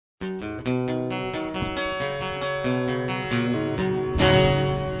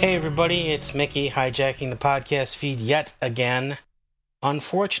everybody, it's Mickey hijacking the podcast feed yet again.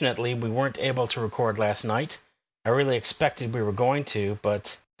 Unfortunately, we weren't able to record last night. I really expected we were going to,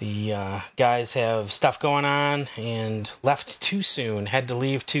 but the guys have stuff going on and left too soon, had to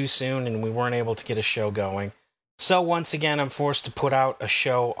leave too soon, and we weren't able to get a show going. So once again, I'm forced to put out a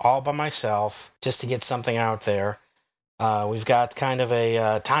show all by myself just to get something out there. We've got kind of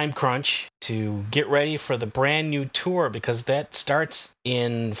a time crunch to get ready for the brand new tour because that starts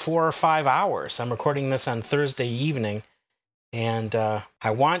in 4 or 5 hours. I'm recording this on Thursday evening, and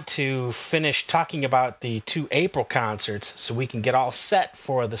I want to finish talking about the 2 April concerts so we can get all set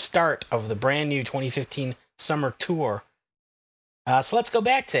for the start of the brand new 2015 summer tour. So let's go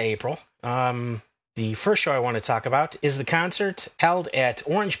back to April. The first show I want to talk about is the concert held at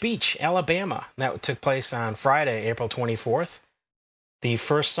Orange Beach, Alabama. That took place on Friday, April 24th. The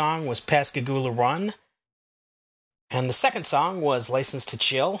first song was Pascagoula Run, and the second song was License to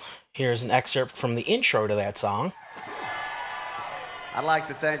Chill. Here's an excerpt from the intro to that song. I'd like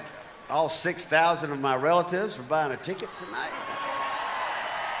to thank all 6,000 of my relatives for buying a ticket tonight.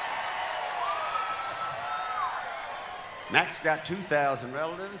 Max got 2,000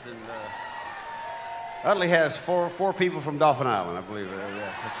 relatives, and Utley has four people from Dauphin Island, I believe.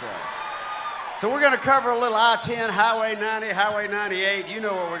 Yes, that's right. So we're going to cover a little I-10, Highway 90, Highway 98. You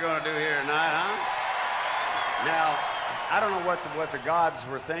know what we're going to do here tonight, huh? Now, I don't know what the gods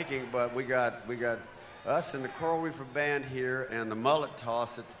were thinking, but we got us and the Coral Reefer Band here and the Mullet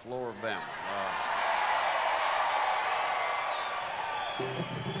Toss at the Flora-Bama.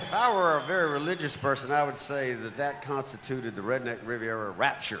 If I were a very religious person, I would say that constituted the Redneck Riviera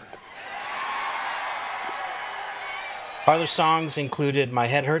Rapture. Other songs included My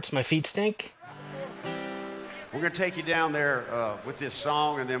Head Hurts, My Feet Stink. We're going to take you down there with this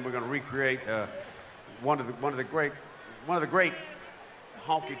song, and then we're going to recreate one of the great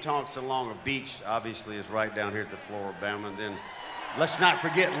honky tonks along a beach. Obviously, is right down here at the Flora-Bama. And then let's not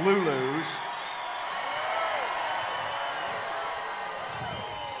forget Lulu's.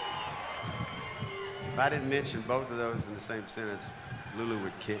 If I didn't mention both of those in the same sentence, Lulu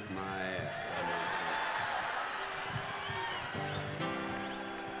would kick my ass.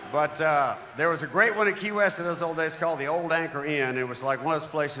 But there was a great one in Key West in those old days called the Old Anchor Inn. It was like one of those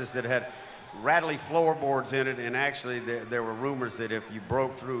places that had rattly floorboards in it, and actually there were rumors that if you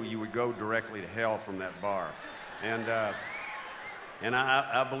broke through, you would go directly to hell from that bar. And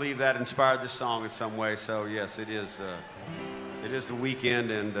I believe that inspired this song in some way. So yes, it is the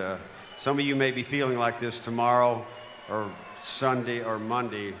weekend, and some of you may be feeling like this tomorrow or Sunday or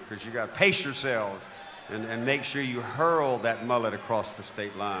Monday because you got to pace yourselves. And make sure you hurl that mullet across the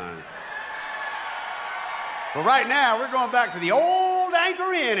state line. But right now, we're going back to the Old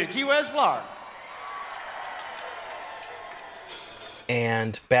Anchor Inn in Key West, Florida.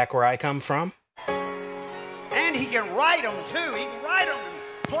 And back where I come from. And he can write them, too. He can write them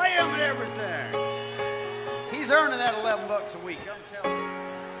and play them and everything. He's earning that $11 a week, I'm telling you.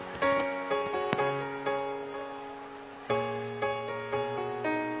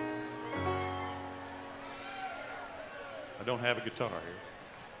 I don't have a guitar here.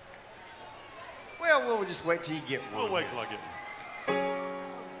 Well, we'll just wait till you get one. We'll wait till I get one.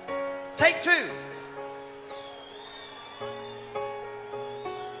 Take two.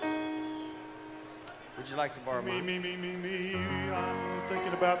 Would you like to borrow mine? Me. I'm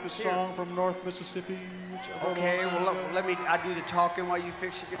thinking about this song from North Mississippi. Okay, well, I do the talking while you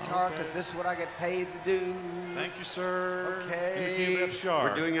fix your guitar, because this is what I get paid to do. Thank you, sir. Okay. In the key of F sharp.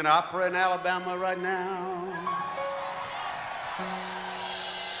 We're doing an opera in Alabama right now.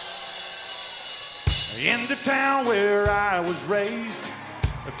 In the town where I was raised,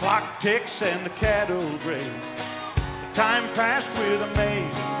 the clock ticks and the cattle graze. The time passed with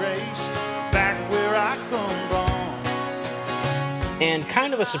amazing grace, back where I come from. And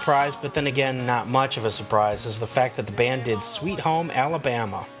kind of a surprise, but then again, not much of a surprise, is the fact that the band did Sweet Home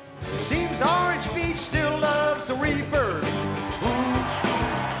Alabama. Seems Orange Beach still loves the reefers.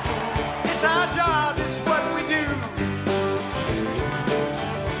 It's our job, it's what we do.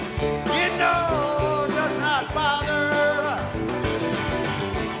 You know, it does not bother.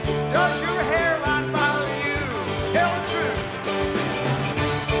 Does your hairline bother you? Tell the truth.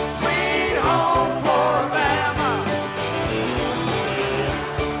 Sweet home Flora-Bama.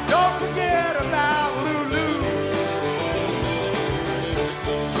 Don't forget about Lulu's.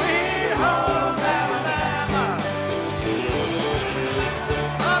 Sweet home Alabama.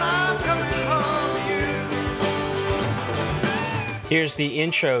 But I'm coming home to you. Here's the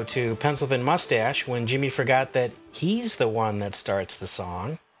intro to Pencil Thin Mustache when Jimmy forgot that he's the one that starts the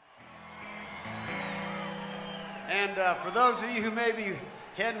song. And for those of you who may be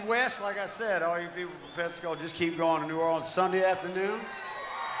Heading west, like I said, all you people from Pensacola, just keep going to New Orleans Sunday afternoon.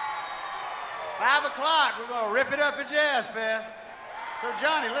 5 o'clock, we're gonna rip it up at Jazz Fest. So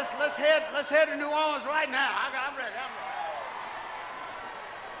Johnny, let's head to New Orleans right now. I'm ready.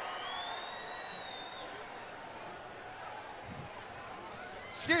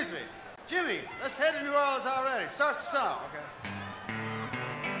 Excuse me, Jimmy, let's head to New Orleans already. Start the song, okay?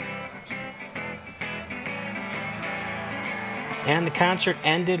 And the concert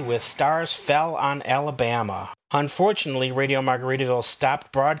ended with Stars Fell on Alabama. Unfortunately, Radio Margaritaville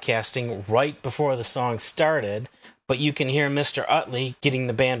stopped broadcasting right before the song started, but you can hear Mr. Utley getting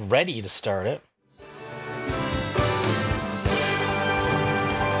the band ready to start it.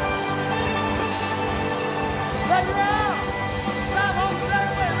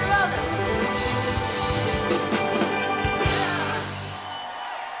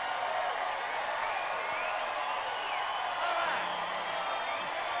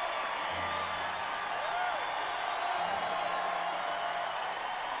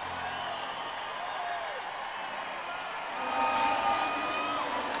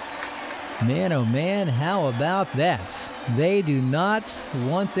 Man, oh man, how about that? They do not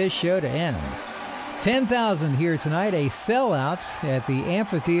want this show to end. 10,000 here tonight, a sellout at the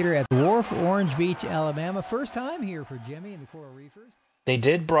amphitheater at Wharf, Orange Beach, Alabama. First time here for Jimmy and the Coral Reefers. They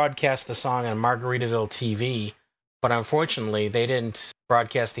did broadcast the song on Margaritaville TV, but unfortunately they didn't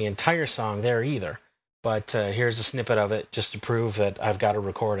broadcast the entire song there either. But here's a snippet of it just to prove that I've got a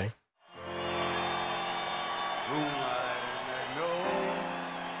recording.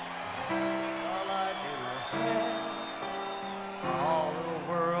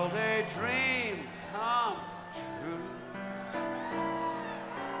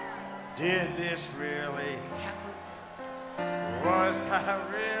 Did this really happen? Was I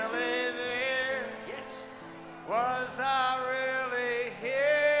really there? Yes. Was I really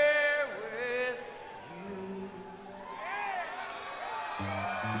here with you?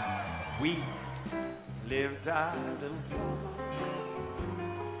 We lived our little drama.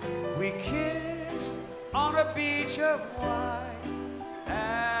 We kissed on a beach of white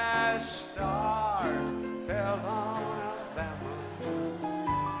as stars fell on Alabama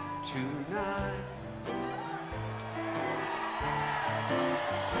tonight.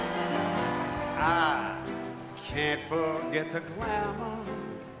 I can't forget the glamour.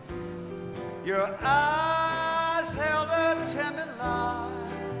 Your eyes held a tender light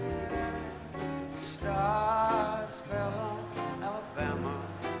and stars fell on Alabama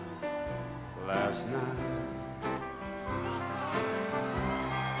last night.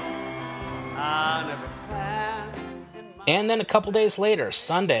 I never planned. And then a couple days later,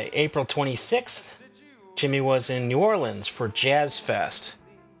 Sunday, April 26th, Jimmy was in New Orleans for Jazz Fest.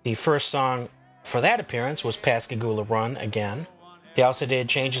 The first song for that appearance was Pascagoula Run again. They also did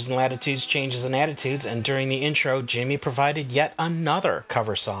Changes in Latitudes, Changes in Attitudes, and during the intro, Jimmy provided yet another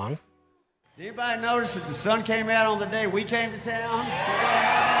cover song. Did anybody notice that the sun came out on the day we came to town?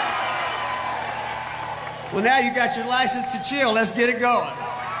 Well, now you got your license to chill. Let's get it going.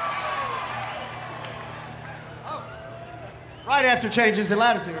 Right after Changes in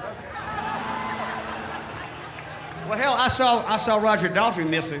Latitude. Well, hell, I saw Roger Daltrey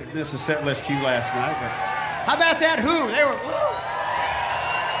miss a set list cue last night. But how about that Who? They were,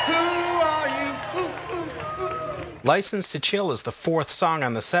 who are you? License to Chill is the fourth song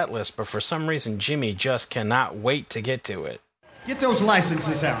on the set list, but for some reason Jimmy just cannot wait to get to it. Get those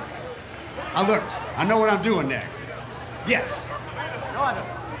licenses out. I looked. I know what I'm doing next. Yes. No, I don't.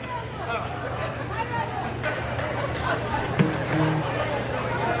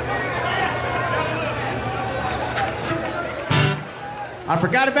 I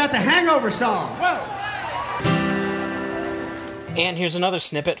forgot about the Hangover song. Whoa. And here's another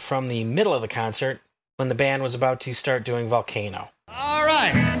snippet from the middle of the concert when the band was about to start doing Volcano. All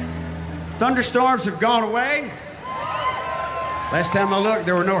right. Thunderstorms have gone away. Last time I looked,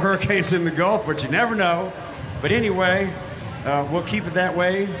 there were no hurricanes in the Gulf, but you never know. But anyway, we'll keep it that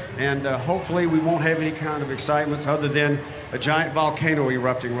way, and hopefully we won't have any kind of excitement other than a giant volcano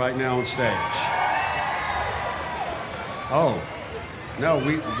erupting right now on stage. Oh. No,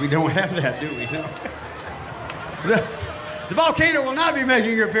 we don't have that, do we? No. The volcano will not be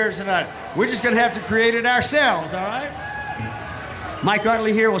making an appearance tonight. We're just going to have to create it ourselves, all right? Mike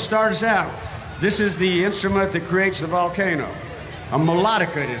Utley here will start us out. This is the instrument that creates the volcano. A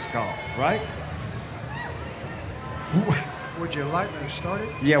melodica it is called, right? Would you like me to start it?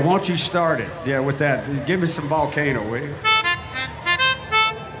 Yeah, won't you start it? Yeah, with that. Give me some volcano, will you?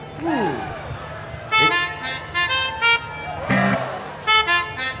 Ooh.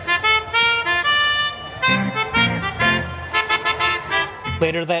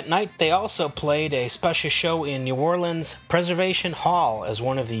 Later that night, they also played a special show in New Orleans' Preservation Hall as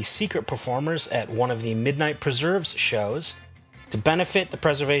one of the secret performers at one of the Midnight Preserves shows. To benefit the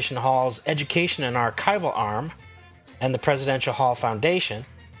Preservation Hall's education and archival arm and the Presidential Hall Foundation,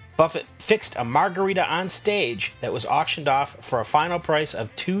 Buffett fixed a margarita on stage that was auctioned off for a final price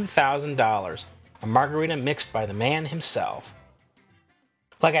of $2,000, a margarita mixed by the man himself.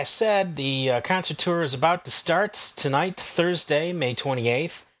 Like I said, the concert tour is about to start tonight, Thursday, May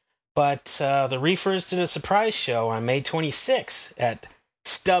 28th, but the Reefers did a surprise show on May 26th at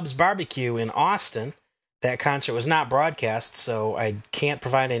Stubbs Barbecue in Austin. That concert was not broadcast, so I can't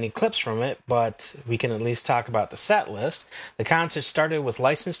provide any clips from it, but we can at least talk about the set list. The concert started with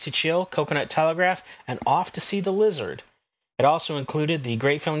License to Chill, Coconut Telegraph, and Off to See the Lizard. It also included the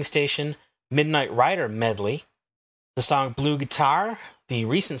Great Filling Station Midnight Rider medley, the song Blue Guitar, the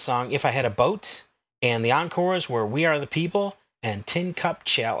recent song If I Had a Boat, and the encores were We Are the People and Tin Cup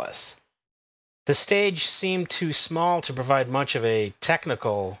Chalice. The stage seemed too small to provide much of a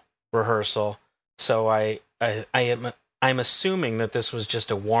technical rehearsal, so I'm assuming that this was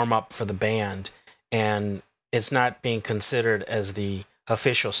just a warm-up for the band, and it's not being considered as the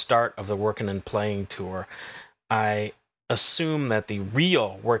official start of the Working and Playing tour. I assume that the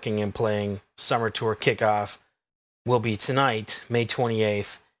real Working and Playing summer tour kickoff will be tonight, May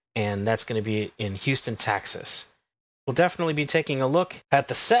 28th, and that's going to be in Houston, Texas. We'll definitely be taking a look at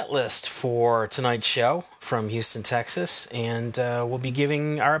the set list for tonight's show from Houston, Texas, and we'll be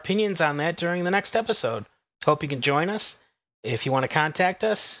giving our opinions on that during the next episode. Hope you can join us. If you want to contact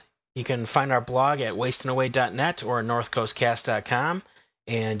us, you can find our blog at wastingaway.net or northcoastcast.com,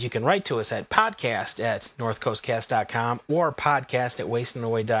 and you can write to us at podcast@northcoastcast.com or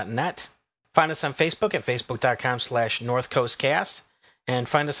podcast@wastingaway.net. Find us on Facebook at facebook.com/northcoastcast, and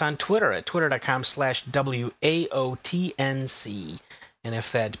find us on Twitter at twitter.com/WAOTNC. And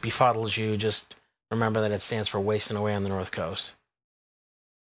if that befuddles you, just remember that it stands for Wasting Away on the North Coast.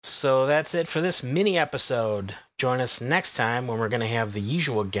 So that's it for this mini episode. Join us next time when we're going to have the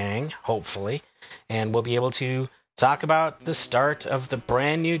usual gang, hopefully, and we'll be able to talk about the start of the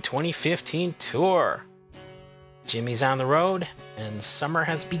brand new 2015 tour. Jimmy's on the road, and summer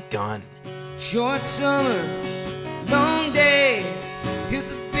has begun. Short summers, long days, hit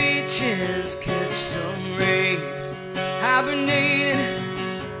the beaches, catch some rays, hibernating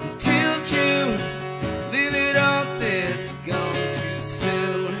until June, live it up, it's gone too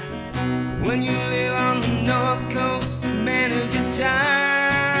soon. When you live on the North Coast, manage your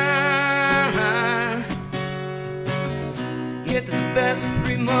time. To get to the best of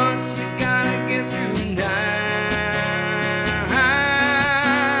 3 months, you gotta get through 9.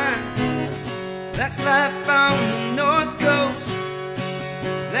 That's life on the North Coast.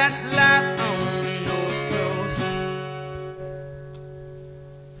 That's life